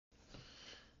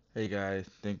Hey guys,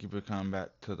 thank you for coming back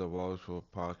to the Walls World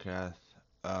podcast.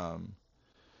 Um,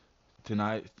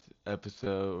 tonight's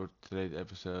episode, or today's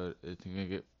episode, is gonna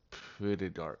get pretty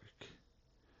dark.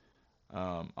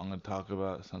 I'm gonna talk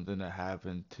about something that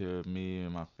happened to me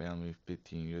and my family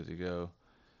 15 years ago.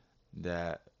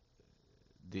 That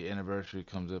the anniversary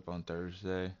comes up on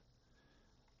Thursday.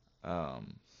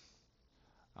 Um,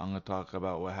 I'm gonna talk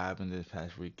about what happened this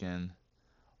past weekend,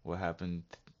 what happened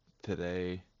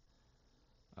today,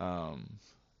 um,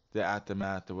 the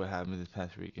aftermath of what happened this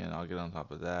past weekend. I'll get on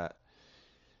top of that.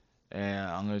 And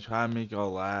I'm gonna try and make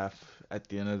y'all laugh at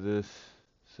the end of this,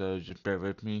 so just bear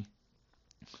with me.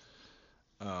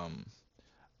 Um,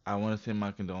 I want to send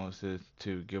my condolences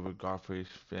to Gilbert Gottfried's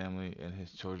family and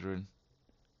his children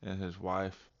and his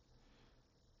wife.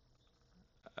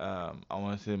 I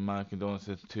want to send my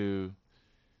condolences to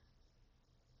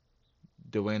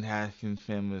Dwayne Haskins'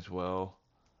 family as well.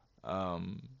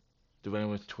 Um,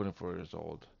 Dwayne was 24 years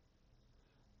old.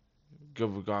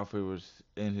 Gilbert Gottfried was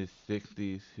in his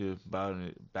 60s. He was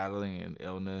battling an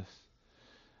illness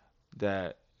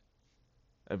that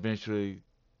eventually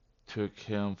took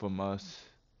him from us,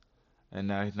 and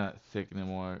now he's not sick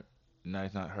anymore. Now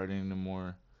he's not hurting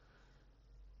anymore.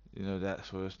 That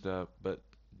sort of stuff. But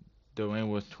Dwayne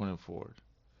was 24,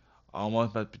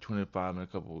 almost about to be 25 in a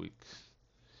couple weeks,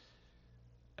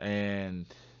 and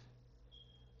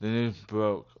the news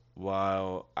broke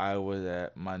while I was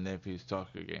at my nephew's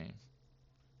soccer game,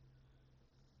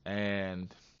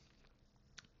 and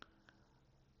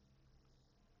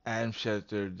Adam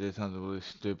Schefter did something really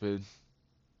stupid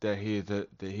that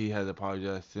he has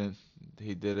apologized since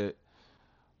he did it.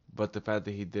 But the fact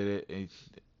that he did it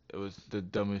was the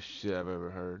dumbest shit I've ever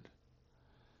heard.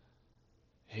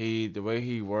 The way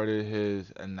he worded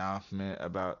his announcement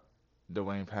about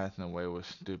Dwayne passing away was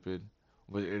stupid,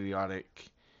 was idiotic,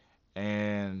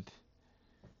 and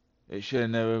it should have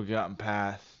never gotten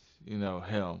past,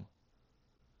 him.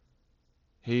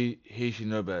 He should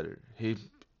know better. He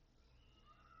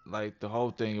like the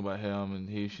whole thing about him, and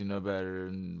he should know better,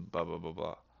 and blah blah blah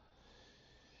blah.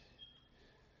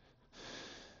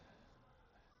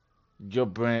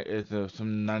 Gilbert is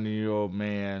some 90-year-old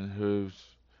man who's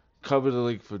covered the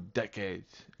league for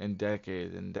decades and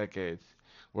decades and decades.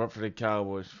 Worked for the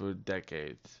Cowboys for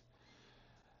decades.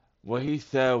 What he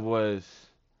said was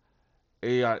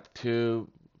idiotic too,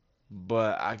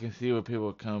 but I can see where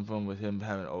people come from with him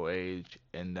having old age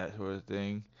and that sort of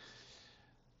thing.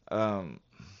 Um,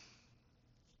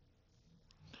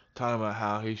 Talking about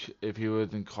how if he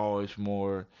was in college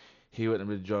more, he wouldn't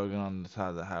have been jogging on the side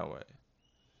of the highway.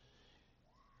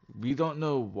 We don't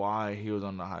know why he was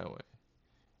on the highway.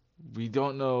 We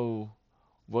don't know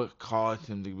what caused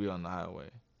him to be on the highway.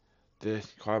 Did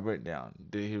his car break down?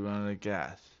 Did he run out of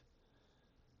gas?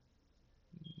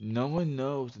 No one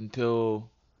knows until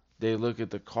they look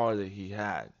at the car that he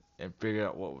had and figure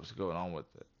out what was going on with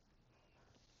it.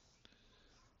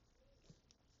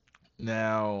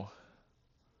 Now,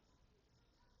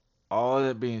 all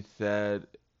that being said,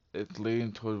 it's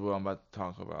leading towards what I'm about to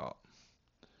talk about.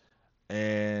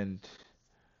 And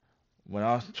when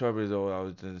I was 12 years old, I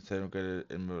was in the seventh grade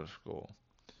in middle school.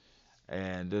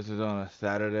 And this is on a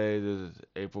Saturday. This is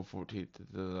April 14th.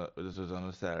 This was on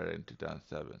a Saturday in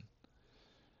 2007.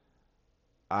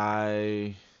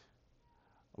 I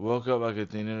woke up like at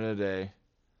the end of the day.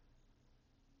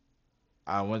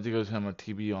 I went to go turn my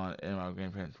TV on, and my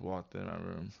grandparents walked in my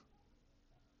room.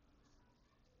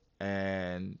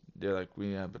 And they're like, "We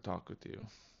need to have a talk with you."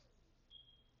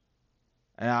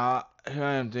 Here I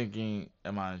am thinking,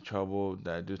 am I in trouble?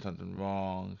 Did I do something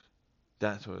wrong?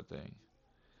 That sort of thing.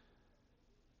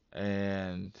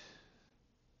 And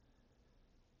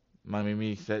my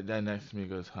Mimi sat down next to me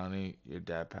and goes, "Honey, your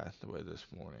dad passed away this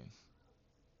morning."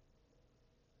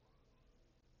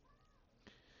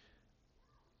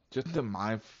 Just the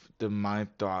mind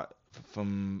thought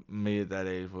from me at that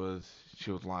age was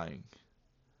she was lying.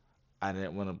 I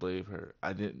didn't want to believe her.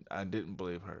 I didn't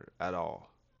believe her at all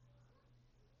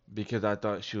because I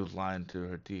thought she was lying through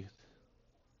her teeth.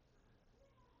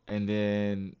 And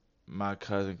then my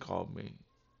cousin called me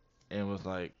and was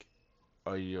like,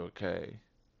 "Are you okay?"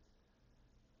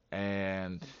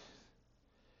 And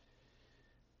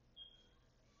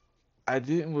I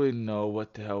didn't really know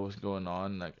what the hell was going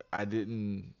on. Like it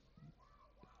didn't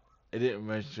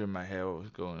register in my head what was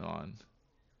going on.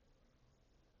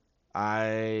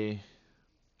 I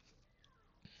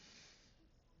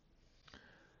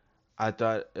I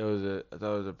thought it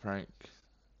was a prank.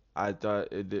 I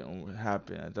thought it didn't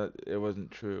happen. I thought it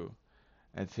wasn't true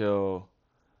until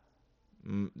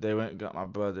they went and got my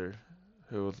brother,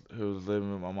 who was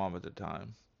living with my mom at the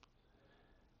time,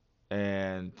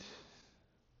 and And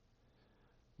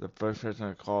the first person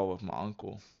I called was my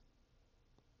uncle.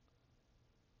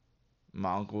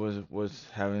 My uncle was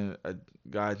having a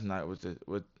guys' night with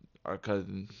our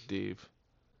cousin Steve,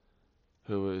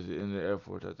 who was in the Air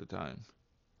Force at the time.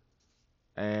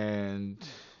 And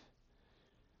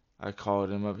I called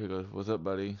him up. He goes, "What's up,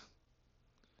 buddy?"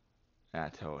 And I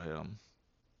told him.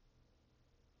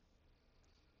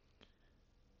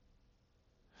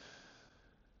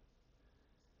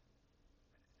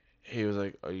 He was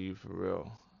like, "Are you for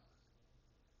real?"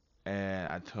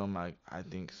 And I told him I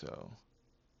think so.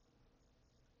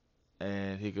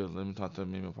 And he goes, "Let me talk to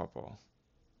me and Papa."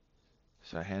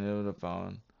 So I handed him the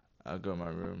phone. I go in my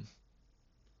room.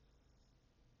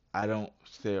 I don't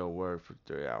say a word for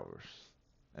 3 hours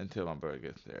until my brother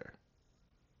gets there.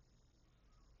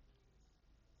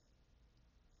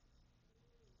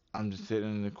 I'm just sitting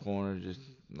in the corner, just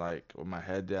like with my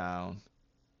head down.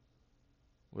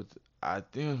 With I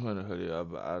think I was wearing a hoodie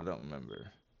up, but I don't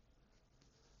remember.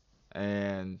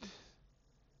 And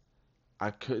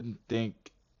I couldn't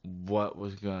think what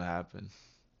was gonna happen.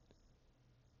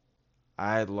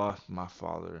 I had lost my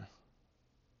father.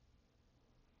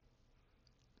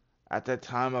 At that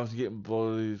time, I was getting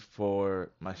bullied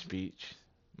for my speech,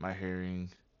 my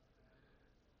hearing,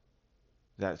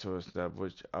 that sort of stuff,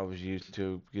 which I was used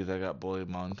to because I got bullied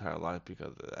my entire life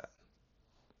because of that.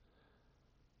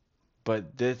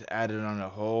 But this added on a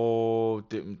whole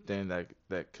different thing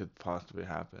that could possibly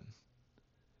happen.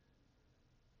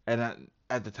 And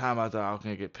at the time, I thought I was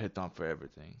gonna get picked on for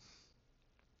everything.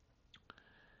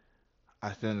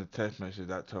 I sent a text message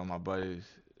out to all my buddies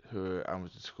who I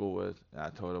went to school with, and I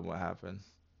told them what happened.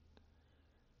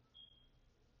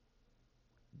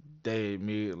 They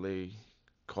immediately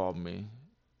called me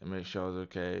and made sure I was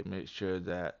okay, made sure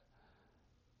that,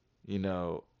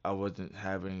 I wasn't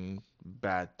having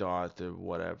bad thoughts or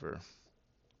whatever.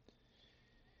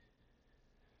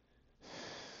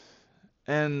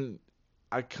 And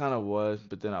I kind of was,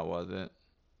 but then I wasn't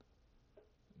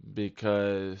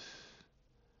because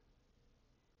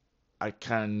I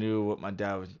kind of knew what my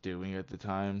dad was doing at the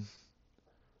time,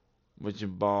 which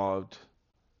involved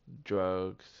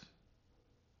drugs,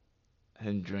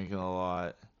 him drinking a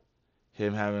lot,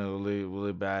 him having a really,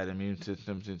 really bad immune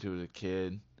system since he was a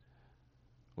kid,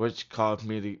 which caused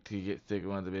me to get sick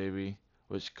when I was a baby,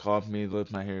 which caused me to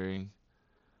lose my hearing.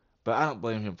 But I don't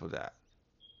blame him for that.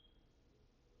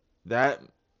 That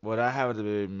what I have as a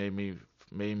baby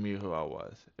made me who I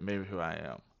was. It made me who I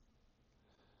am.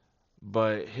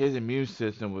 But his immune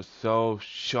system was so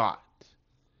shot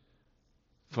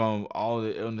from all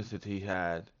the illnesses he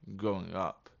had growing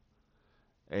up,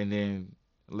 and then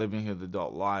living his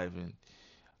adult life, and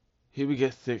he would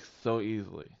get sick so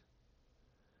easily.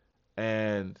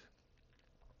 And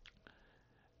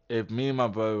if me and my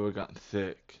brother were gotten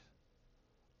sick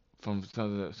from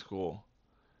something at school,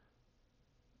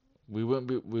 we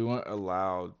weren't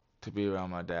allowed to be around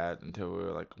my dad until we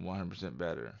were like 100%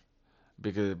 better.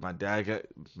 Because if my dad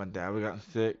would gotten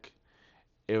sick,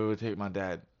 it would take my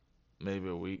dad maybe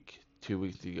a week, 2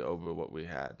 weeks to get over what we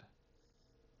had.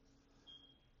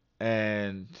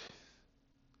 And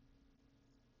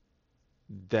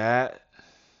that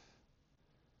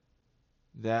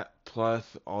that plus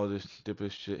all this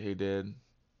stupid shit he did,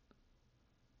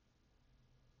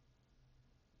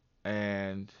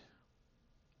 and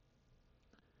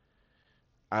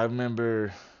I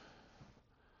remember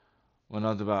when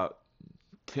I was about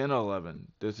 10 or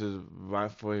 11, this is right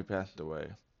before he passed away.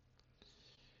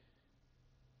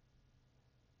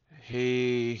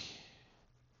 He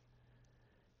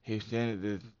he was staying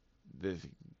at this.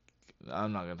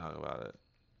 I'm not gonna talk about it.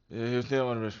 He was staying at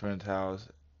one of his friend's house,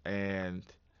 and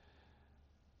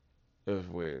it was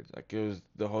weird. Like it was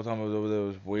the whole time I was over there it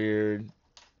was weird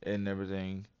and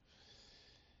everything.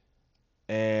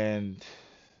 And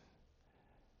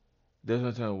there's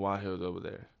no telling why he was over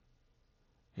there.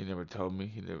 He never told me.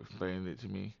 He never explained it to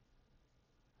me.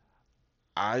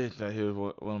 I just thought he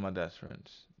was one of my dad's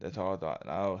friends. That's all I thought,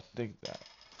 and I always think that.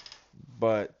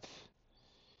 But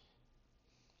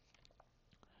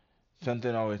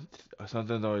something always,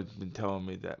 something's always been telling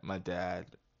me that my dad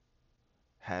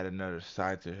had another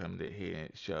side to him that he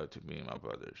didn't show to me and my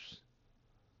brothers,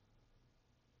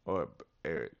 or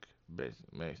Eric,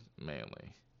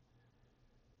 mainly.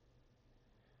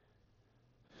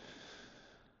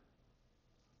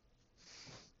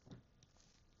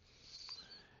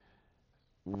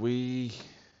 We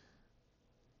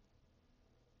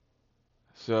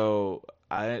so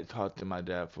I didn't talk to my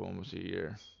dad for almost a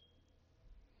year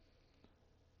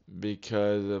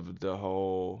because of the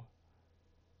whole.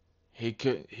 He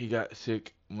got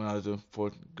sick when I was in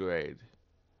fourth grade,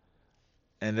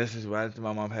 And this is right after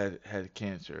my mom had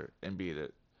cancer and beat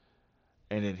it.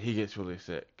 And then he gets really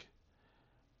sick.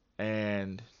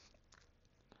 And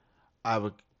I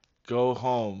would go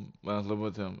home when I was living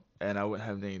with him, and I wouldn't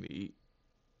have anything to eat.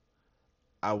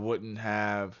 I wouldn't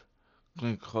have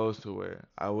clean clothes to wear.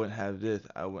 I wouldn't have this.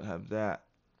 I wouldn't have that.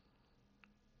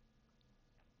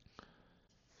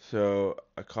 So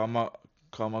I called my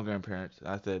grandparents.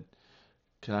 I said,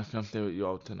 "Can I come stay with you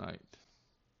all tonight?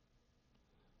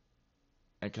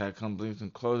 And can I come bring some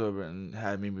clothes over and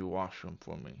have Mimi wash them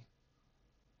for me?"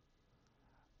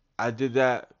 I did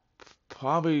that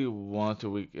probably once a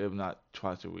week, if not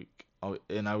twice a week.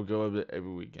 And I would go over there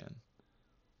every weekend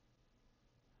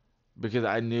because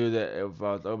I knew that if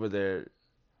I was over there,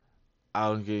 I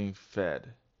was getting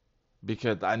fed.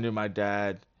 Because I knew my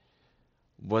dad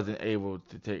wasn't able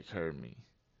to take care of me.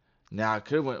 Now I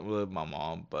could have went with my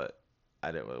mom, but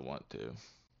I didn't really want to.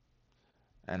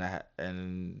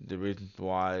 And the reason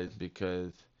why is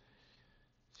because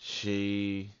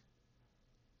she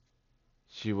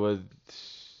she was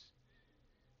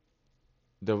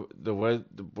where they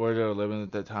were living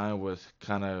at that time was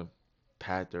kind of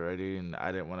packed already, and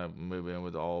I didn't want to move in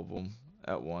with all of them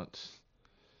at once.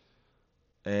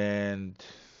 And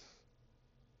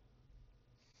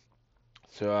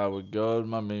so I would go to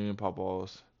my mom and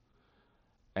papa's,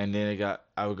 and then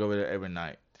I would go over there every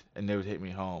night, and they would take me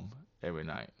home every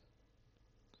night,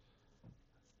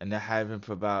 and that happened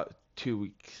for about 2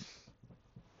 weeks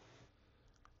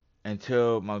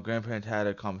until my grandparents had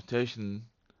a competition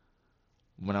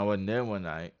when I wasn't there one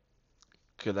night,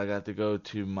 because I got to go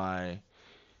to my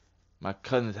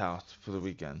cousin's house for the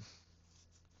weekend,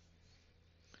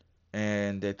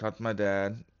 and they talked to my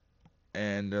dad,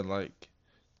 and they're like,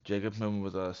 "Jacob's moving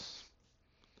with us.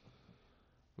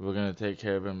 We're gonna take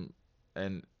care of him,"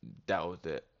 and that was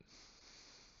it.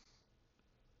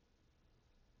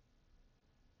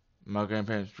 My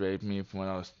grandparents raised me from when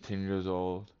I was 10 years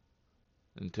old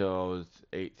until I was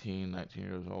 18, 19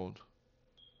 years old.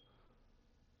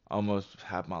 Almost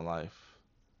half my life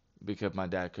because my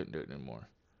dad couldn't do it anymore.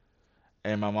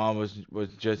 And my mom was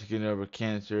just getting over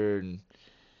cancer, and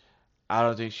I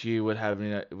don't think she would have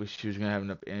enough. She was gonna have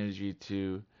enough energy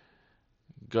to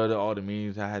go to all the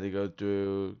meetings I had to go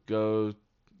through,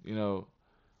 you know,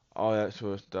 all that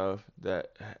sort of stuff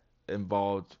that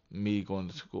involved me going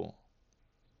to school.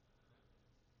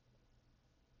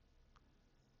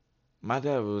 My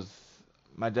dad was,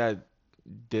 my dad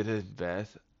did his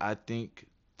best, I think,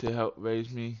 to help raise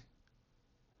me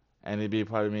and to be a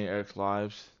part of me and Eric's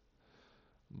lives.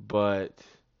 But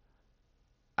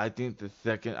I think the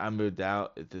second I moved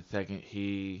out is the second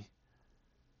he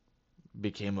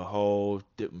became a whole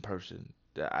different person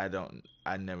that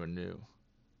I never knew.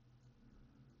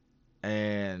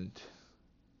 And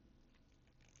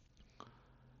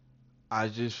I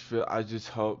just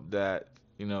hope that,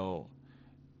 you know,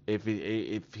 if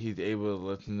he's able to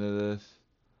listen to this,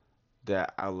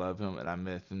 that I love him and I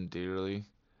miss him dearly.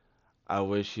 I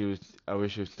wish he was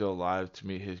still alive to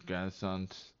meet his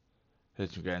grandsons,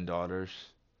 his granddaughters.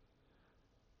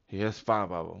 He has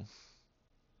five of them.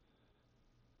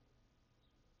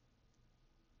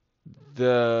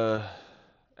 The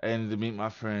and to meet my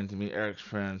friends, to meet Eric's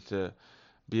friends, to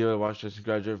be able to watch us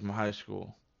graduate from high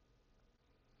school.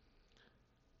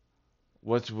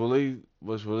 What's really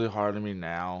hard to me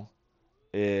now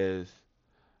is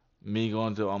me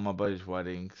going to all my buddies'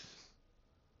 weddings,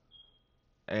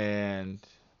 and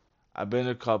I've been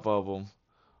to a couple of them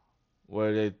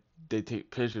where they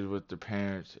take pictures with their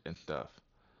parents and stuff,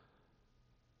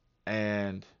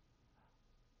 and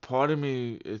part of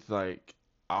me is like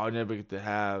I'll never get to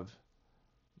have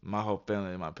my whole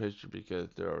family in my picture because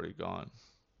they're already gone.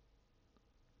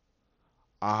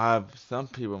 I have some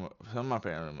of my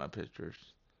family in my pictures,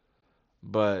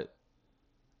 but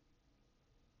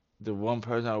the one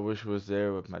person I wish was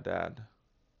there was my dad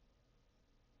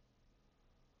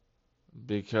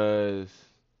because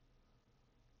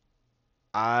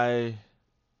I,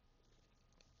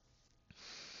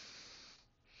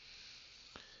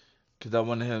 because I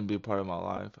wanted him to be a part of my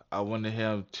life. I wanted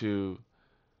him to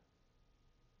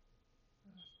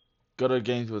go to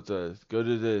games with us, go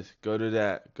to this, go to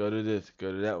that, go to this,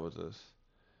 go to that with us,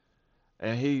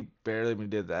 and he barely even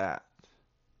did that.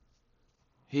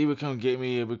 He would come get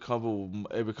me every couple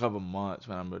months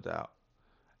when I moved out,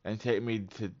 and take me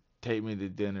to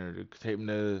dinner, to take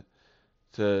me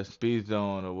to Speed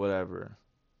Zone or whatever.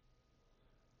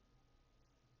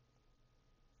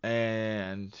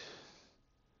 And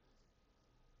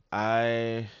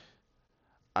I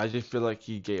I just feel like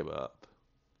he gave up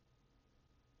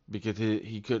because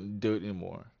he couldn't do it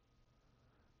anymore.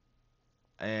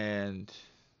 And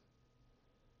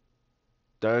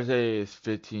Thursday is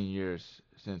 15 years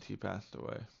since he passed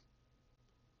away.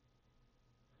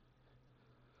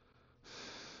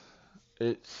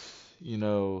 It's,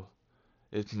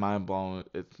 it's mind-blowing.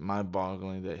 It's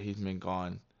mind-boggling that he's been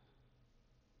gone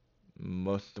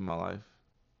most of my life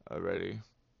already.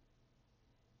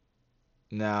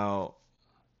 Now,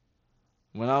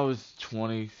 when I was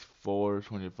 24,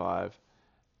 25,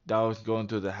 that was going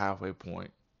through the halfway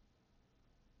point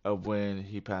of when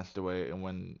he passed away and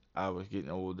when I was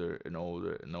getting older and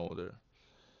older and older.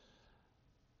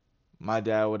 My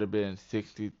dad would have been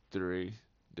 63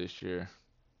 this year,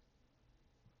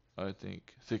 I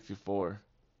think. 64.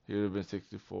 He would have been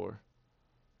 64.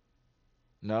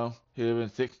 No, he would have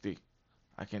been 60.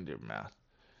 I can't do math.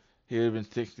 He would have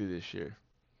been 60 this year.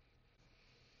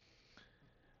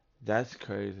 That's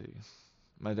crazy.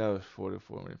 My dad was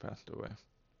 44 when he passed away.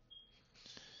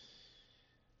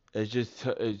 That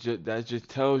just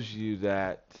tells you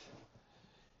that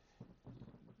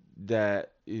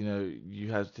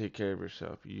you have to take care of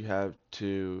yourself. You have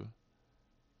to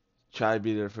try to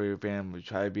be there for your family.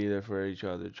 Try to be there for each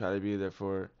other. Try to be there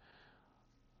for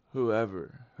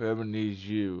whoever needs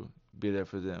you. Be there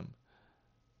for them.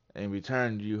 In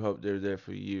return, you hope they're there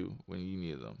for you when you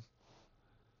need them.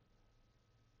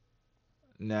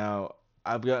 Now,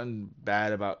 I've gotten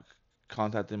bad about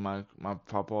contacting my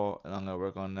papa, and I'm gonna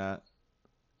work on that.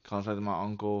 Contacting my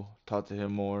uncle, talk to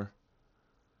him more.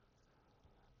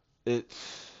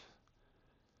 It's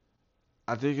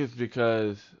I think it's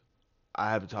because I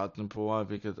haven't talked to him for a while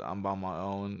because I'm by my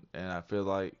own, and I feel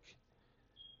like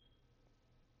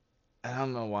I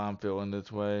don't know why I'm feeling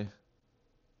this way,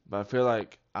 but I feel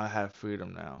like I have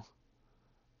freedom now,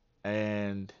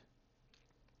 and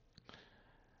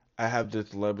I have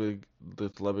this lovely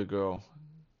girl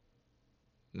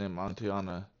named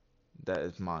Antiana that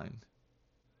is mine.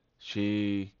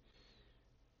 She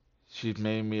she's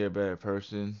made me a better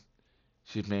person.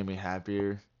 She's made me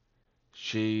happier.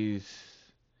 She's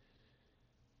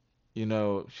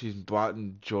she's brought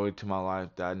joy to my life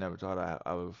that I never thought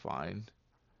I would find.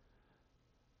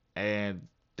 And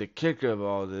the kicker of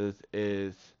all this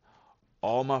is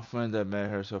all my friends that met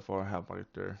her so far have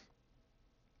liked her.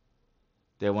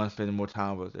 They want to spend more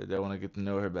time with her. They want to get to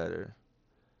know her better.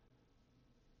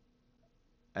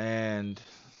 And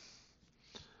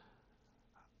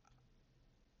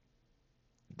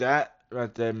that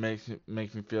right there makes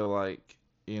me feel like,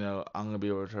 I'm gonna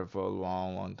be with her for a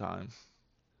long, long time.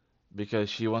 Because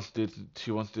she wants to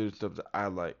do stuff that I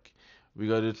like. We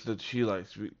go do stuff she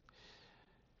likes.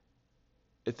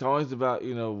 It's always about,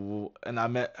 and I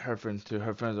met her friends too.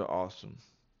 Her friends are awesome.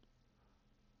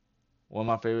 One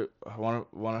of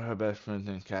her best friends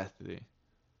named Cassidy,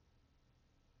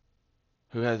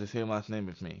 who has the same last name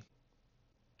as me,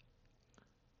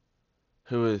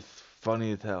 who is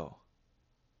funny as hell.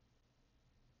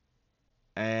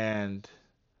 And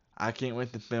I can't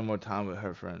wait to spend more time with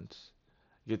her friends,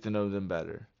 get to know them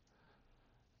better,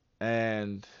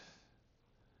 and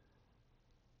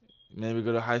maybe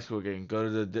go to high school game, go to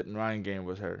the Denton Ryan game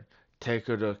with her, take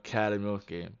her to a Cat and Milk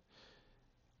game.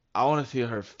 I want to see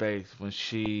her face when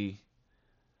she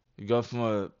goes from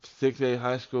a 6A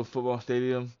high school football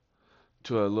stadium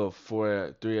to a little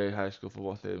 4A, 3A high school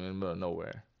football stadium in the middle of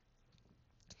nowhere.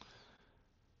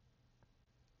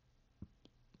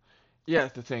 Yeah,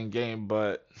 it's the same game,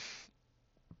 but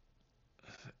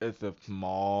it's a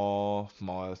small,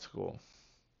 small school.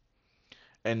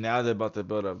 And now they're about to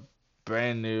build a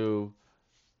brand new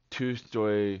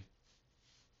two-story.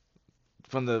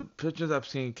 From the pictures I've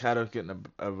seen, Caddo's getting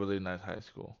a really nice high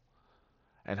school.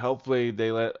 And hopefully they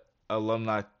let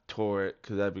alumni tour it,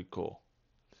 because that'd be cool.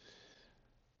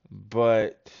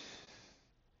 But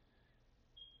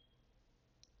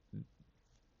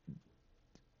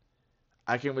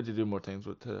I can't wait to do more things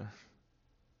with her.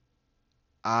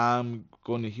 I'm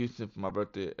going to Houston for my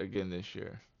birthday again this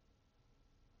year.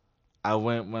 I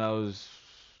went when I was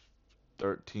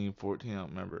 13, 14, I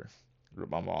don't remember, with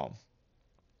my mom.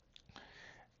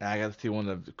 And I got to see one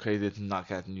of the craziest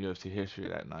knockouts in UFC history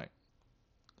that night.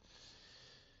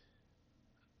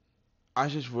 I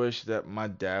just wish that my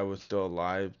dad was still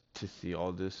alive to see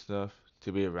all this stuff,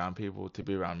 to be around people, to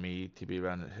be around me, to be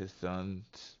around his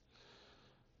sons,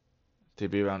 to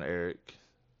be around Eric,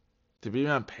 to be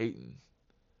around Peyton.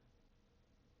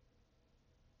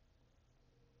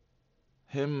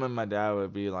 Him and my dad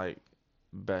would be like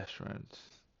best friends.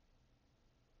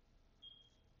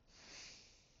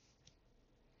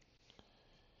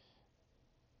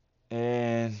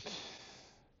 And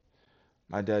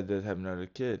my dad does have another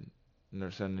kid,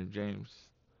 another son named James,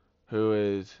 who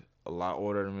is a lot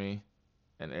older than me,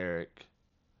 and Eric,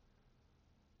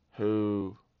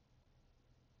 who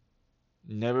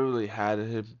never really had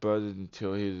his brothers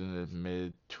until he was in his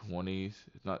mid 20s,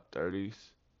 if not 30s.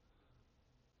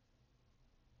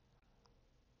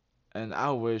 And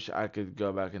I wish I could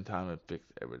go back in time and fix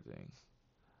everything.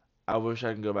 I wish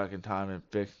I could go back in time and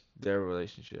fix their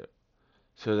relationship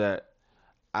so that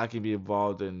I can be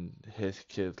involved in his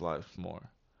kids' lives more.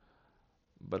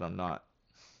 But I'm not.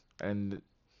 And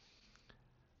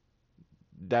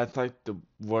that's like the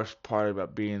worst part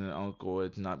about being an uncle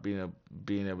is not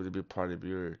being able to be part of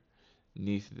your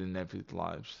nieces and nephews'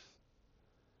 lives.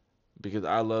 Because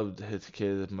I loved his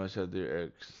kids as much as their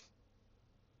ex.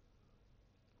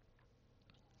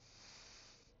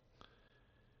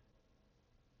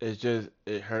 It's just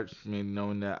it hurts me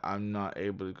knowing that I'm not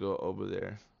able to go over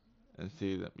there and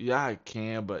see them. Yeah, I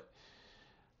can, but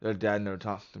their dad never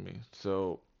talks to me,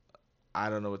 so I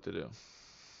don't know what to do.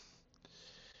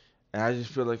 And I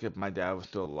just feel like if my dad was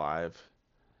still alive,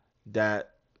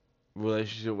 that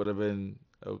relationship would have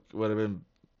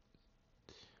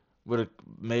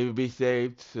maybe be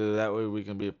saved, so that way we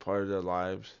can be a part of their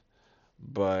lives.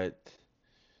 But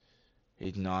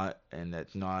he's not, and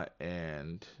that's not,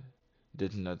 and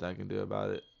there's nothing I can do about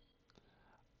it.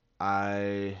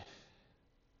 I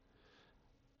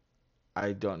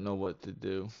I don't know what to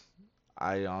do.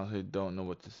 I honestly don't know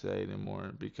what to say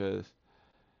anymore because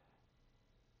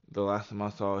the last time I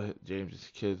saw James's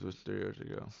kids was 3 years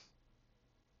ago.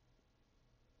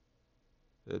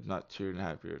 It's not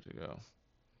 2.5 years ago.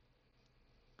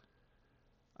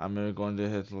 I remember going to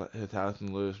his house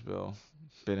in Louisville,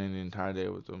 spending the entire day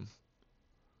with him,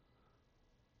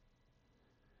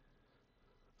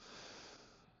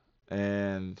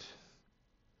 and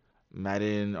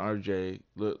Maddie and RJ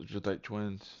look just like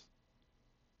twins.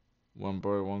 One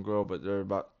boy, one girl, but they're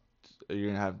about a year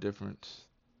and a half difference.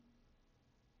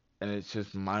 And it's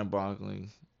just mind-boggling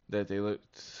that they look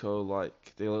so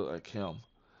like they look like him.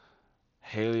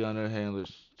 Haley on her hand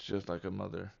looks just like her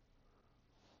mother,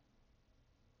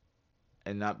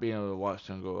 and not being able to watch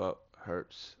them grow up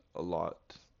hurts a lot.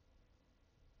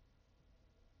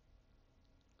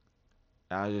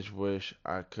 And I just wish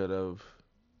I could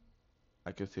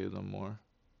see them more.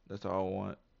 That's all I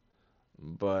want.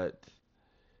 But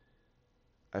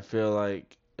I feel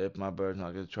like if my brother's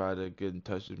not gonna try to get in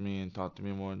touch with me and talk to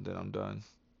me more, then I'm done.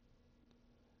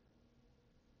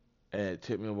 And it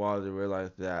took me a while to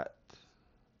realize that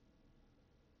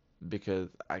because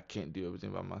I can't do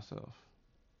everything by myself.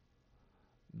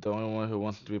 The only one who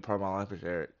wants to be part of my life is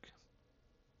Eric.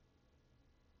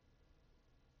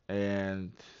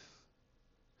 And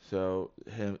so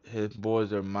his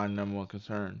boys are my number one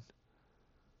concern.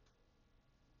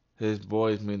 His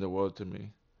boys mean the world to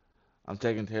me. I'm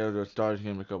taking Taylor to a Stars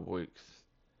game in a couple weeks.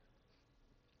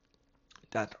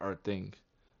 That's our thing.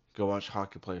 Go watch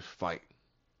hockey players fight.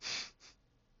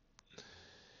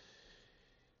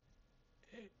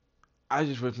 I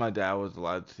just wish my dad was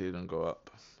alive to see them grow up.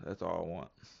 That's all I want.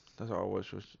 That's all I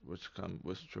wish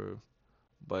was true.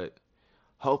 But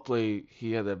hopefully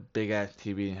he has a big ass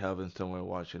TV in heaven somewhere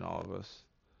watching all of us.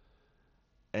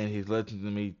 And he's listening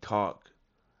to me talk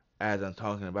as I'm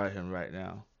talking about him right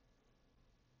now.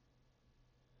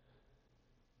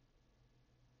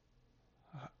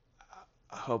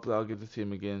 Hopefully I'll get to see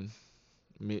him again.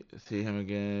 See him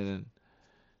again and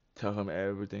tell him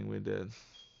everything we did.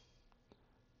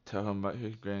 Tell him about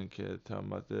his grandkids. Tell him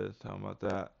about this. Tell him about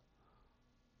that.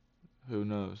 Who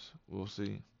knows? We'll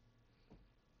see.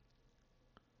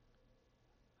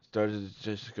 Stars is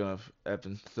just gonna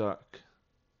effing suck.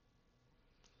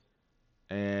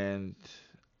 And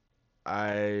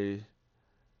I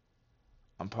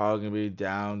I'm probably gonna be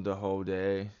down the whole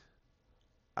day.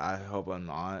 I hope I'm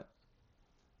not,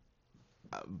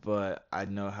 but I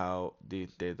know how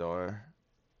these days are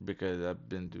because I've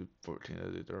been through 14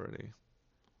 of these already,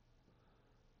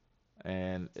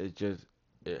 and it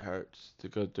hurts to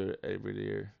go through it every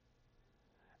year.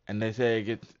 And they say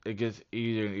it gets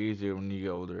easier and easier when you get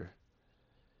older.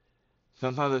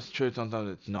 Sometimes it's true, sometimes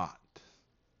it's not,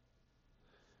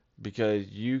 because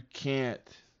you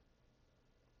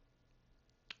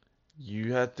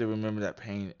have to remember that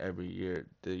pain every year,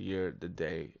 the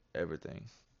day, everything.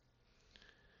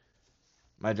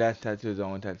 My dad's tattoo is the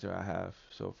only tattoo I have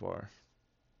so far.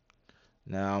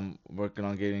 Now I'm working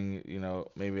on getting,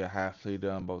 maybe a half sleeve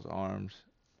done both arms,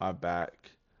 my back.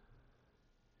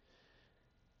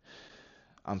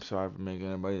 I'm sorry for making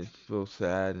everybody feel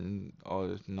sad and all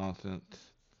this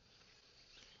nonsense.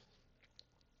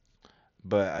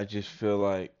 But I just feel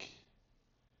like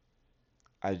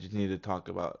I just need to talk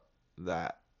about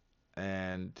that.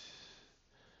 And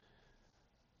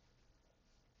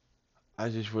I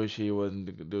just wish he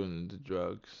wasn't doing the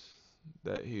drugs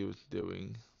that he was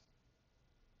doing.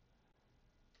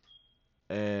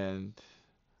 and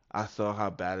I saw how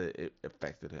bad it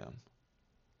affected him.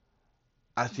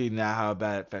 I see now how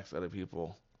bad it affects other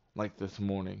people. Like this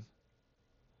morning,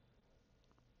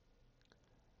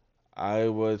 I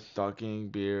was stocking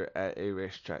beer at a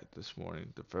racetrack this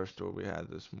morning, the first store we had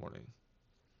this morning,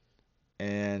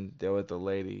 and there was a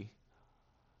lady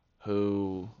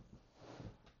who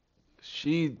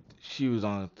she was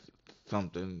on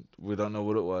something. We don't know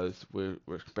what it was. We're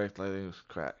speculating it was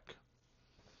crack.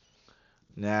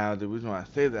 Now the reason why I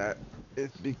say that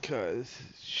is because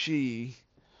she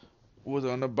was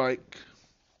on a bike,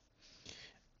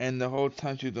 and the whole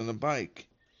time she was on the bike,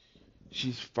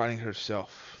 she's fighting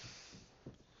herself.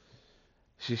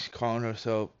 She's calling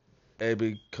herself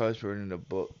every cuss word in the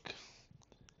book.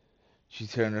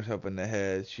 She's tearing herself in the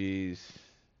head. She's,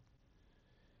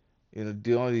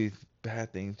 doing all these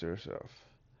bad things to herself.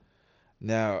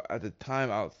 Now, at the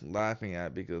time, I was laughing at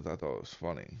it because I thought it was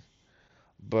funny.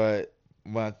 But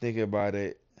when I think about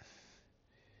it,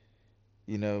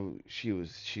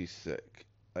 she's sick.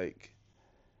 Like,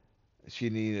 she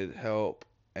needed help,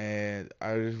 and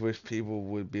I just wish people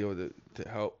would be able to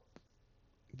help,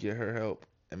 get her help,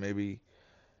 and maybe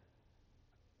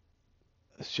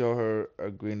show her a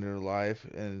greener life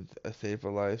and a safer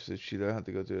life so she doesn't have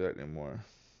to go through that anymore.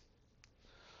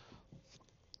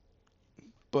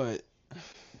 But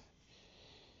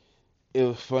it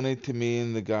was funny to me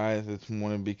and the guys this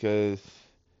morning because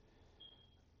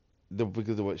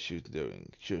of what she was doing.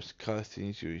 She was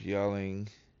cussing, she was yelling,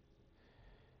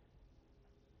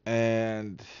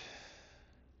 and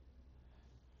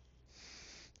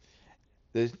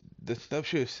the the stuff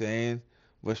she was saying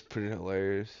was pretty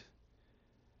hilarious.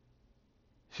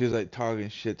 She was like talking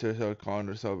shit to herself, calling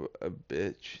herself a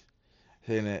bitch,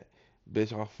 saying that,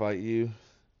 "Bitch, I'll fight you.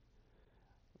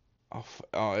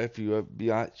 I'll F you up,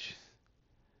 biatch.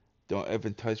 Don't ever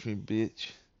touch me,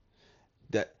 bitch."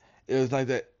 That it was like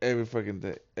that every fucking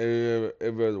day.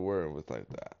 Every other word was like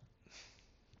that.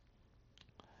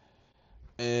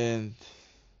 And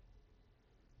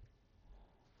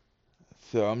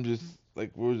so I'm just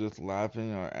like we're just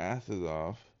laughing our asses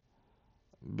off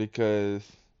because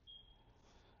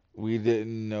we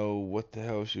didn't know what the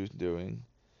hell she was doing.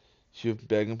 She was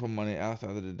begging for money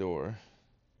outside of the door.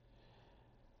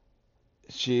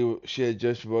 She had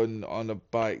just ridden on a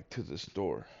bike to the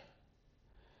store,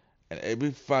 and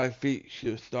every 5 feet she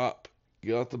would stop,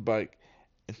 get off the bike,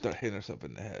 and start hitting herself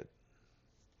in the head.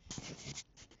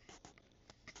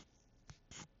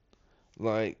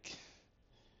 Like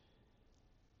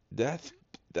that's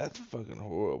that's fucking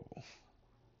horrible.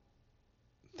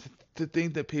 To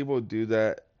think that people do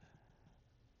that,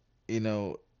 you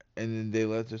know, and then they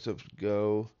let themselves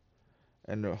go,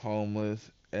 and they're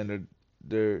homeless, and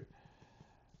they're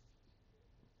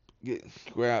getting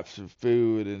scraps of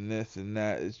food and this and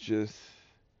that.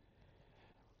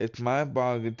 It's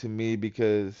mind-boggling to me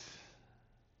because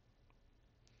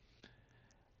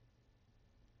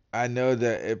I know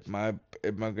that if my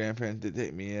grandparents did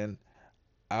take me in,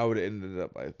 I would have ended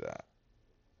up like that.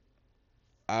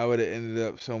 I would have ended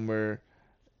up somewhere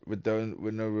with no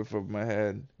roof over my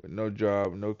head, with no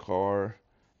job, no car,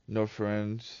 no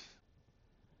friends.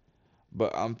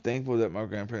 But I'm thankful that my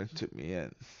grandparents took me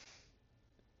in.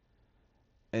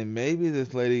 And maybe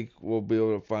this lady will be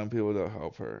able to find people to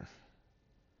help her.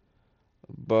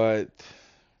 But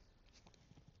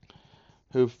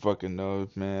who fucking knows,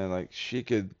 man? Like she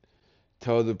could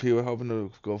tell the people helping her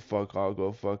to go fuck off,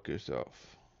 go fuck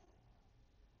yourself.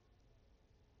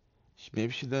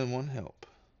 Maybe she doesn't want help.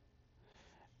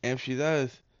 And if she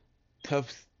does,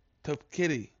 tough, tough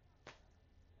kitty.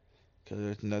 Because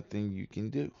there's nothing you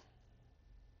can do.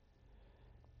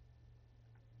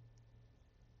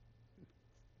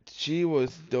 She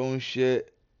was doing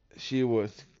shit. She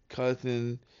was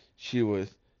cussing. She was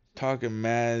talking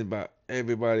mad about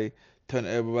everybody, telling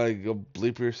everybody to go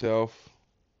bleep yourself.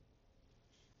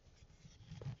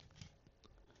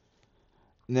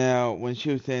 Now, when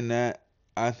she was saying that,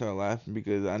 I started laughing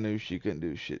because I knew she couldn't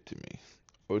do shit to me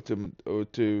or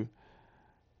to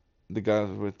the guys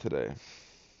I was with today.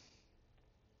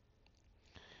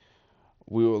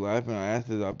 We were laughing our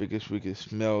asses off because we could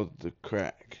smell the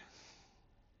crack.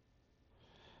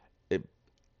 It,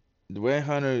 the way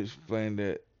Hunter explained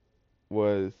it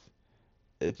was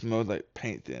it smelled like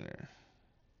paint thinner.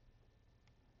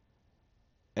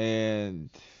 And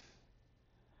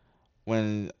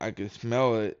when I could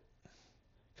smell it,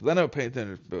 because I know what paint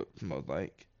thinner smells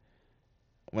like,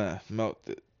 when I smelled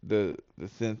the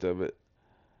scent of it,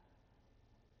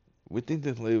 we think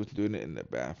this lady was doing it in the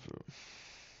bathroom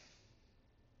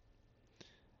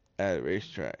at a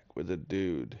racetrack with a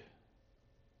dude.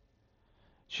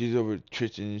 She's over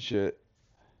twitching and shit.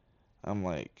 I'm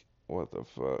like, what the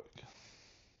fuck?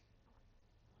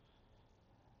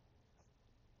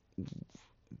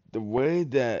 The way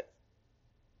that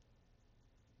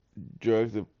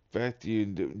drugs affect you,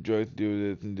 drugs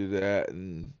do this and do that,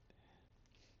 and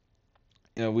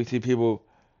we see people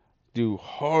do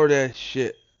hard ass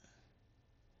shit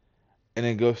and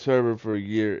then go sober for a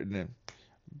year and then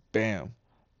bam,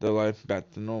 their life's back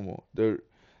to normal.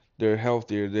 They're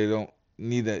healthier. They don't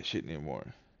need that shit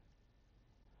anymore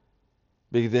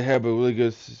because they have a really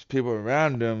good people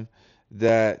around them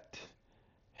that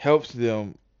helps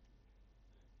them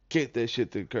kick that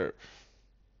shit to the curb.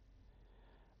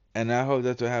 And I hope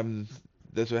that's what happens.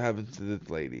 That's what happens to this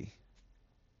lady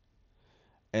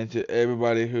and to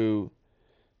everybody who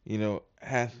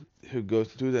has who goes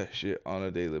through that shit on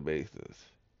a daily basis.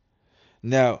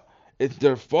 Now, it's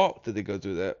their fault that they go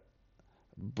through that,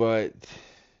 but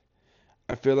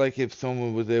I feel like if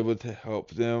someone was able to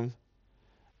help them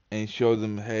and show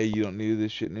them, hey, you don't need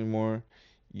this shit anymore.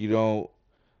 You don't.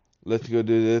 Let's go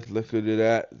do this. Let's go do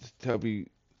that to help you,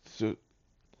 so,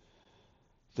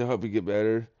 to help you get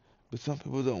better. But some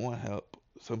people don't want help.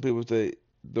 Some people say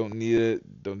don't need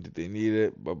it. Don't think they need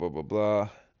it. Blah blah blah blah.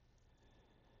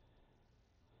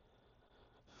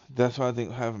 That's what I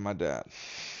think happened to my dad.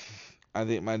 I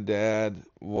think my dad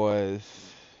was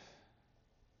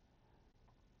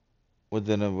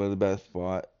in a really bad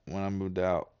spot when I moved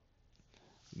out.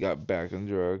 Got back on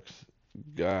drugs.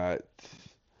 Got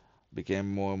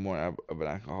became more and more of an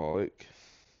alcoholic,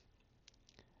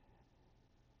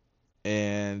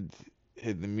 and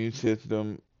his immune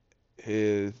system,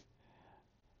 his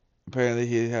apparently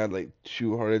he had like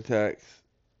 2 heart attacks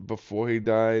before he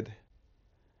died,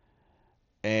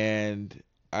 and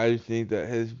I think that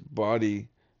his body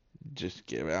just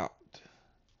gave out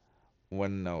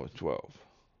when I was 12.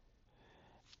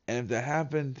 And if that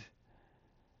happened,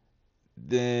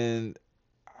 then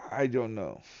I don't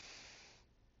know,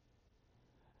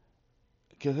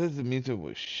 because his immune system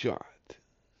was shot,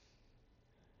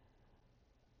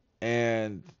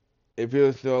 and if he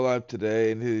was still alive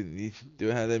today and he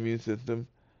still had that immune system,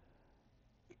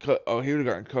 he would have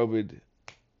gotten COVID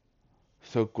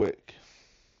so quick.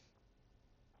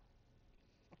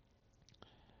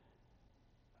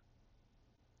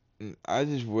 I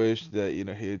just wish that he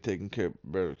had taken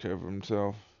better care of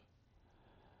himself,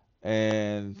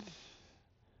 and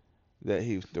that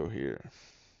he was still here.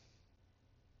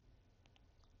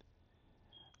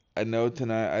 I know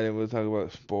tonight I didn't want to talk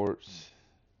about sports.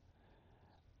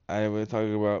 I didn't want to talk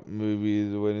about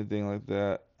movies or anything like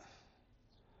that.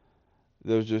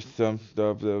 There was just some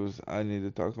stuff that was I need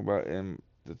to talk about, and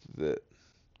that's it.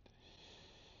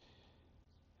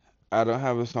 I don't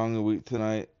have a song of the week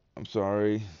tonight. I'm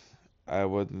sorry. I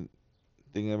wasn't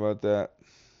thinking about that.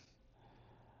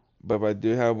 But if I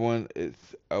do have one,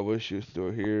 it's "I Wish You Were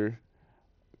Still Here"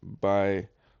 by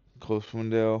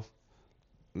Gottfried.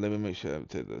 Let me make sure I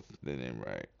said the name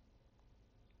right.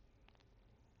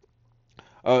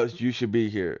 Oh, it's "You Should Be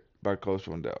Here" by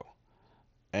Gottfried,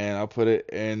 and I'll put it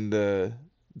in the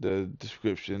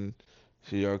description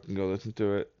so y'all can go listen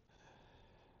to it.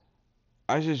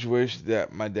 I just wish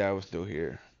that my dad was still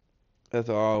here. That's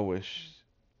all I wish.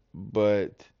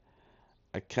 But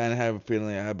I kind of have a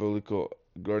feeling I have a little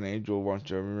guardian angel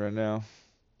watching over me right now,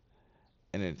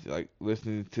 and it's like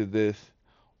listening to this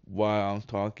while I'm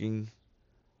talking,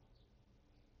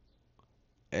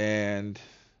 and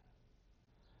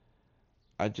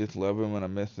I just love him and I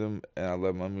miss him, and I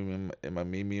love my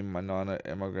Mimi and my Nana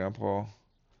and my grandpa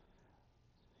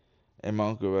and my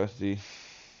Uncle Rusty.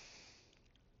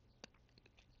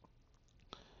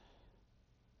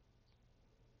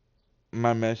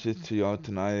 My message to y'all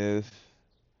tonight is,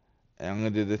 and I'm gonna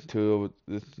do this too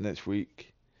this next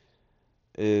week,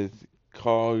 is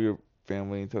call your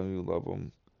family and tell them you love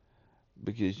them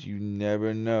because you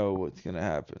never know what's gonna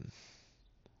happen.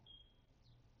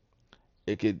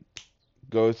 It could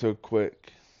go so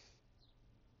quick.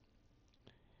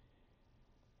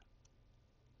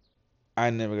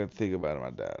 I never got to think about my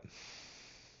dad.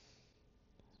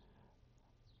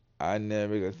 I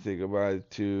never got to think about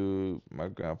it to my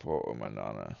grandpa or my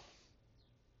nana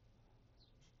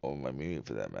or my mimi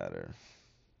for that matter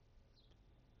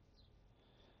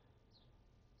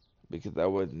because I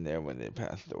wasn't there when they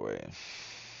passed away.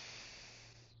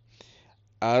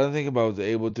 I don't think if I was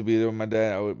able to be there with my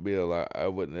dad, I would be a lot. I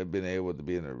wouldn't have been able to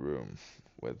be in a room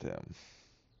with him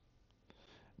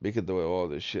because of all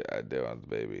the shit I did on the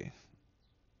baby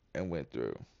and went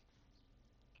through.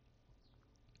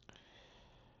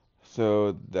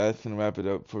 So that's gonna wrap it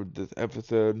up for this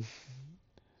episode.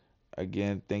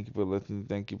 Again, thank you for listening.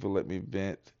 Thank you for letting me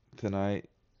vent tonight.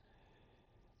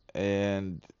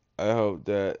 And I hope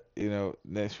that,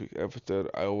 next week's episode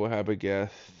I will have a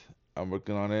guest. I'm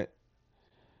working on it.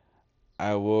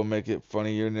 I will make it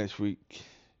funnier next week.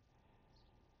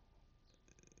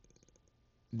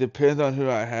 Depends on who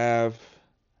I have.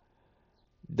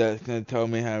 That's gonna tell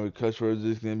me how many cuss words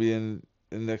is gonna be in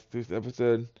next week's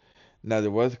episode. Now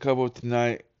there was a couple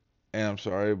tonight, and I'm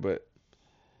sorry, but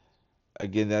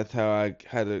again, that's how I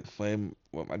had to explain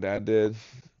what my dad did.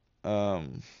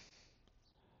 Um,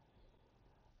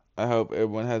 I hope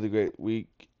everyone has a great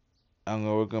week. I'm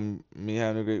gonna work on me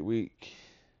having a great week,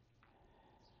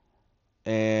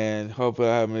 and hopefully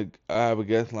I have a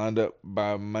guest lined up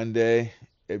by Monday,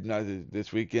 if not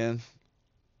this weekend.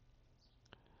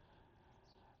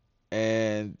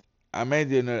 And I may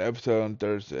do another episode on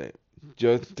Thursday,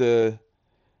 just to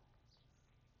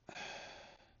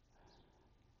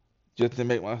just to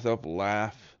make myself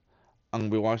laugh. I'm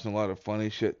gonna be watching a lot of funny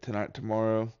shit tonight,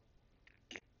 tomorrow,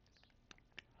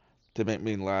 to make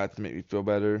me laugh, to make me feel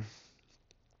better.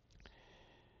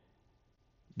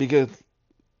 Because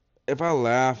if I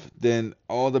laugh, then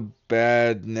all the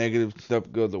bad, negative stuff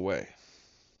goes away.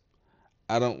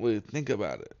 I don't really think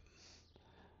about it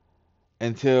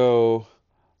until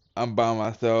I'm by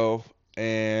myself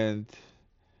and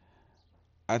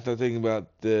I start thinking about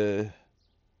the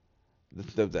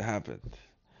stuff that happened.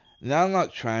 Now I'm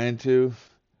not trying to.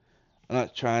 I'm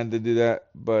not trying to do that,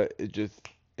 but it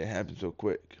happens so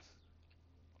quick.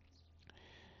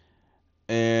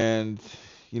 And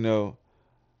you know,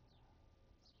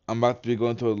 I'm about to be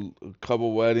going to a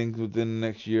couple weddings within the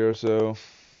next year or so.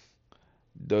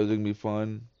 Those are gonna be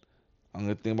fun. I'm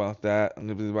gonna think about that. I'm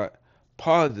gonna think about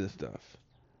positive stuff.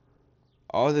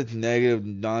 All this negative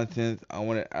nonsense, I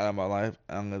want it out of my life.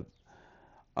 I'm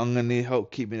gonna need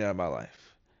help keeping it out of my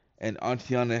life. And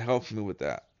Auntiana helps me with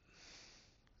that.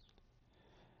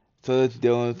 So does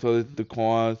Dylan, so does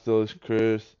Daquan, so does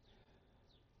Chris,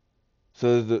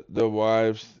 so does the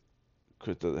wives.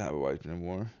 Chris doesn't have a wife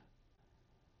anymore.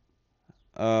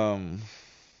 Um,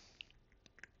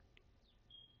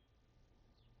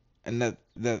 and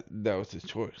that was his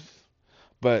choice.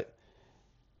 But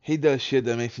he does shit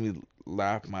that makes me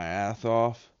laugh my ass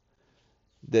off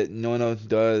that no one else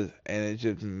does, and it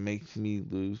just makes me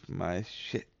lose my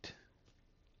shit.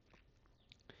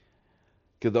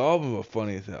 Cause all of them are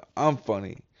funny as hell. I'm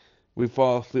funny. We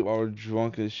fall asleep while we're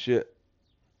drunk as shit.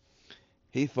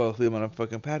 He fell asleep on a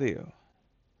fucking patio.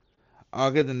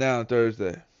 I'll get them down on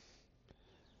Thursday.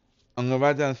 I'm gonna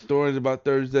write down stories about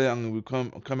Thursday. I'm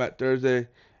gonna come back Thursday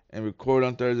and record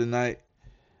on Thursday night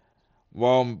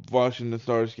while I'm watching the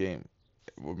Stars game,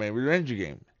 or maybe the Ranger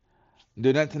game.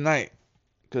 Do that tonight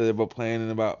because we're playing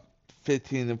in about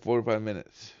 15 to 45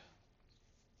 minutes.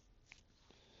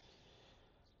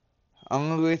 I'm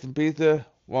gonna go eat some pizza,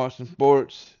 watch some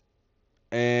sports,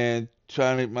 and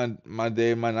try to make my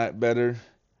day, my night better.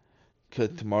 Cause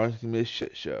tomorrow's gonna be a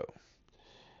shit show.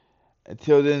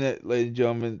 Until then, ladies and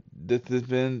gentlemen, this has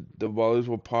been the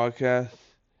Volleyball Podcast,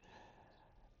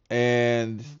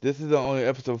 and this is the only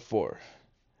episode 4.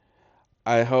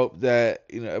 I hope that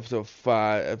episode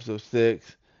 5, episode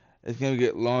 6, it's gonna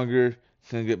get longer,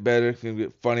 it's gonna get better, it's gonna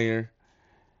get funnier.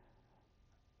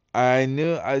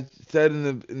 I said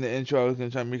in the intro I was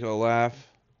gonna try to make y'all laugh.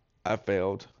 I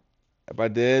failed. If I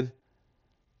did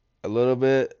a little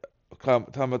bit, talking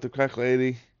about the crack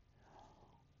lady,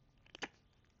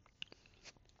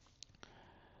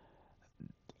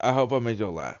 I hope I made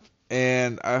y'all laugh,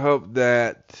 and I hope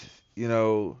that you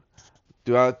know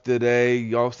throughout the day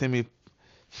y'all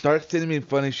start sending me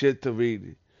funny shit to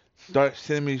read, start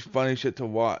sending me funny shit to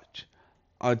watch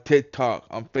on TikTok,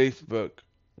 on Facebook,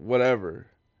 whatever.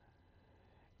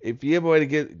 If you have a way to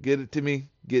get it to me,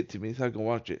 get it to me so I can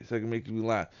watch it, so I can make you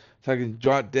laugh, so I can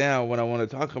jot down what I want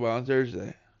to talk about on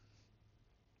Thursday.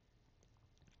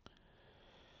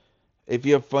 If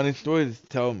you have funny stories,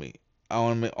 tell me. I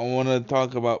want to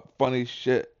talk about funny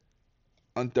shit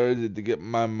on Thursday to get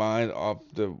my mind off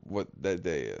the what that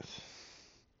day is.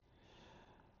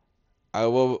 I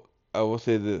will I will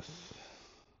say this.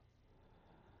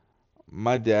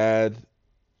 My dad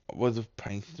was a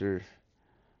prankster.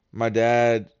 My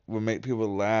dad would make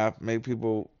people laugh, make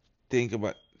people think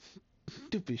about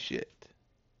stupid shit.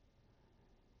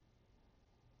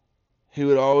 He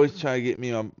would always try to get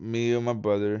me or my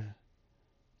brother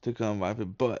to come wipe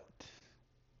it, but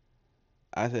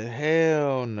I said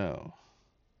hell no.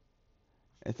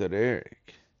 And so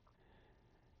Eric,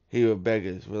 he would beg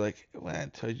us. We're like, when I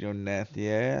touch your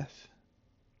nasty ass,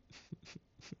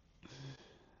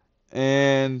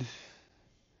 and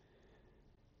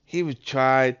he would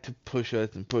try to push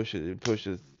us and push it and push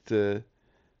us to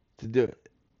do it,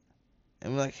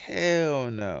 and we're like hell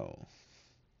no.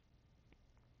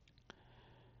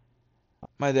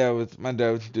 my dad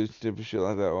was do stupid shit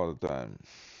like that all the time.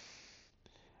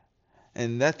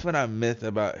 And that's what I miss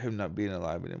about him not being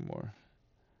alive anymore.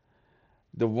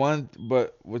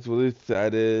 But what's really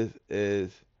sad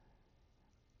is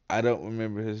I don't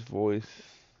remember his voice.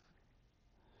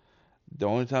 The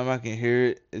only time I can hear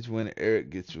it is when Eric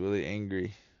gets really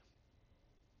angry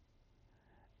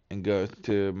and goes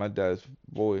to my dad's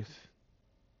voice.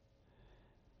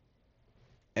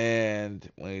 And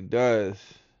when he does,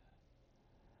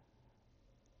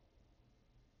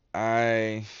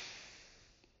 I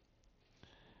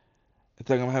it's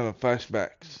like I'm having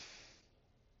flashbacks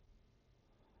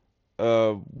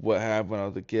of what happened when I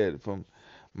was a kid, from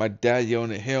my dad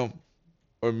yelling at him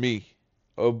or me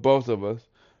or both of us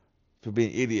for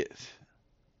being idiots,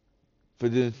 for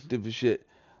doing stupid shit,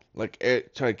 like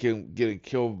Eric trying to getting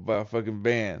killed by a fucking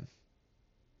van.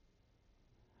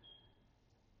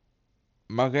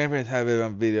 My grandparents have it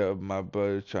on video of my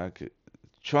brother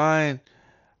trying.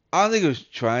 I don't think he was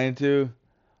trying to,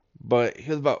 but he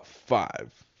was about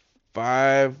five,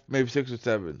 maybe 6 or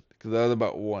 7, because I was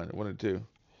about one or two.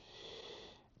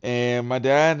 And my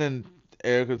dad and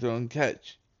Eric was on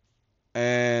catch,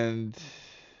 and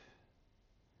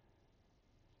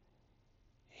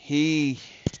he,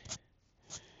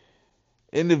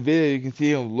 in the video, you can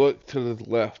see him look to the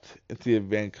left and see a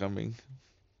van coming.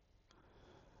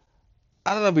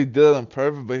 I don't know if he did it on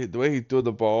purpose, but the way he threw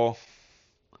the ball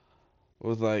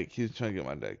was like he was trying to get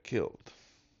my dad killed.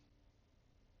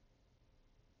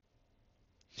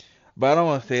 But I don't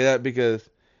want to say that because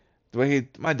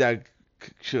my dad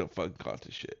should have fucking caught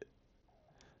the shit.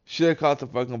 Should have caught the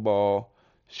fucking ball.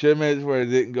 Should have made it where it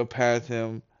didn't go past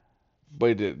him, but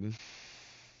he didn't.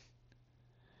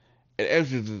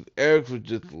 And Eric was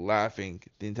just laughing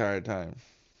the entire time.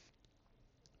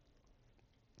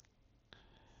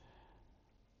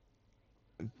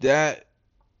 That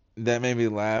that made me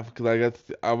laugh because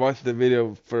I watched the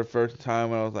video for the first time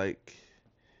when I was like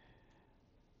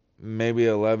maybe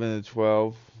 11 to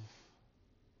 12,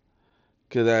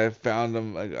 because I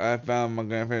found my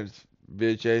grandparents'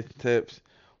 VHS tapes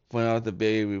when I was a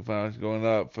baby, when I was growing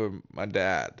up, for my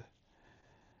dad.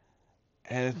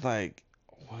 And it's like,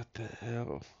 what the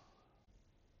hell?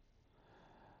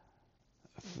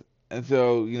 And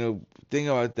so, thinking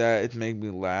about that, it's making me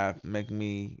laugh, making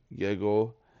me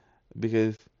giggle,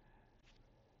 because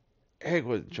Eric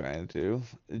wasn't trying to.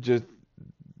 It just,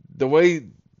 the way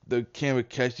the camera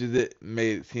catches it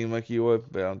made it seem like he was,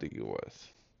 but I don't think he was.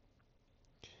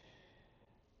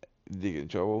 Did he get in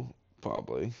trouble?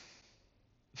 Probably.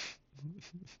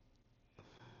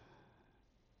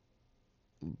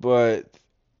 But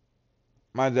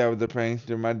my dad was a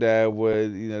prankster. My dad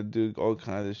would, do all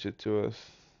kinds of shit to us.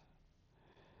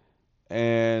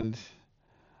 And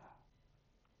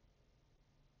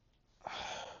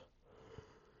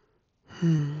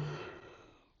and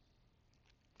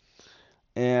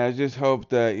I just hope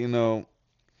that,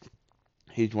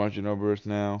 he's watching over us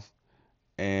now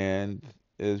and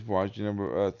is watching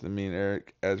over us and me and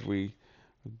Eric as we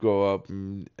grow up,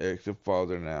 and Eric's a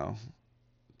father now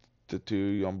to 2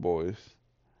 young boys.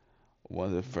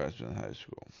 One's a freshman in high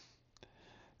school.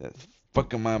 That's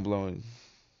fucking mind blowing.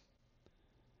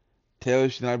 Taylor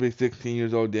should not be 16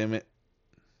 years old, damn it.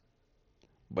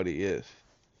 But he is.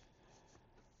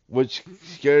 Which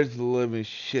scares the living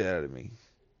shit out of me.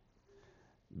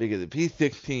 Because if he's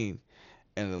 16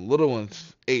 and the little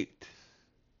one's 8,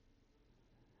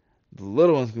 the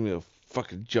little one's gonna be a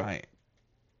fucking giant.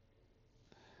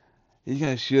 He's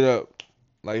gonna shoot up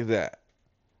like that.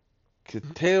 Cause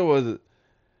Taylor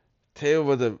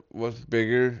was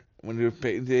bigger when he was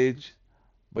Peyton's age,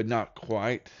 but not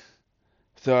quite.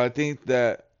 So I think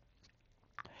that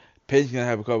Peyton's gonna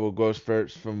have a couple of growth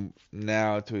spurts from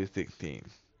now to he's 16.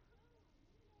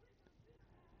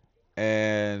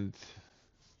 And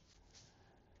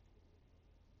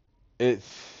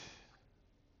it's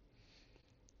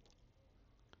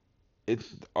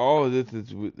it's all of this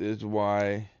is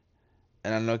why,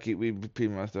 and I know I keep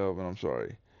repeating myself, and I'm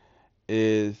sorry.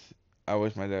 Is I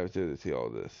wish my dad was there to see all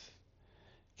this,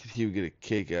 cause he would get a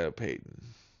kick out of Peyton.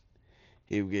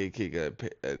 He would get a kick out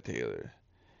of Taylor.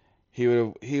 He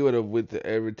would have went to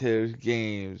every Taylor's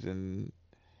games, and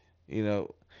you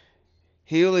know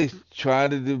he always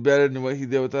tried to do better than what he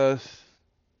did with us.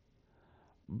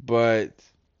 But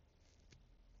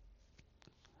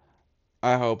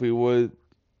I hope he would,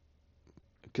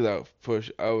 cause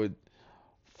I would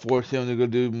force him to go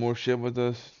do more shit with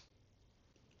us,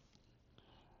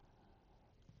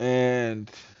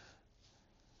 and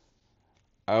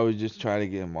I would just try to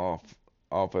get him off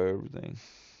of everything.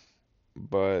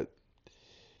 But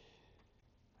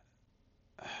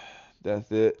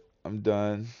that's it. I'm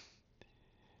done.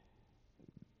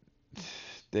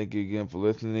 Thank you again for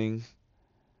listening.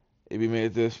 If you made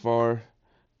it this far,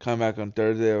 come back on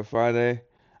Thursday or Friday.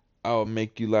 I will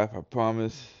make you laugh, I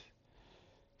promise.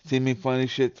 See me funny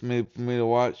shit for me to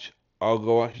watch. I'll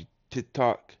go watch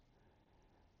TikTok,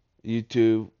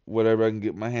 YouTube, whatever I can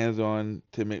get my hands on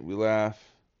to make me laugh.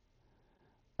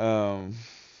 Um,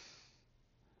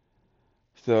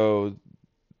 so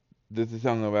this is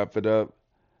how I'm gonna wrap it up.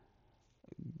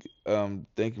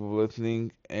 Thank you for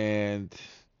listening, and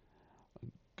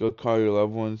go call your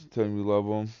loved ones, tell them you love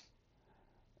them,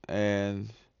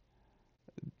 and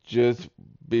just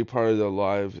be part of their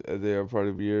lives as they are part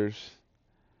of yours.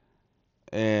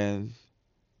 And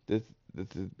this this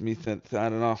is me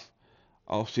signing off.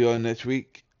 I'll see you all next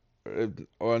week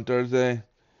or on Thursday.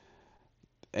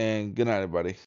 And good night, everybody.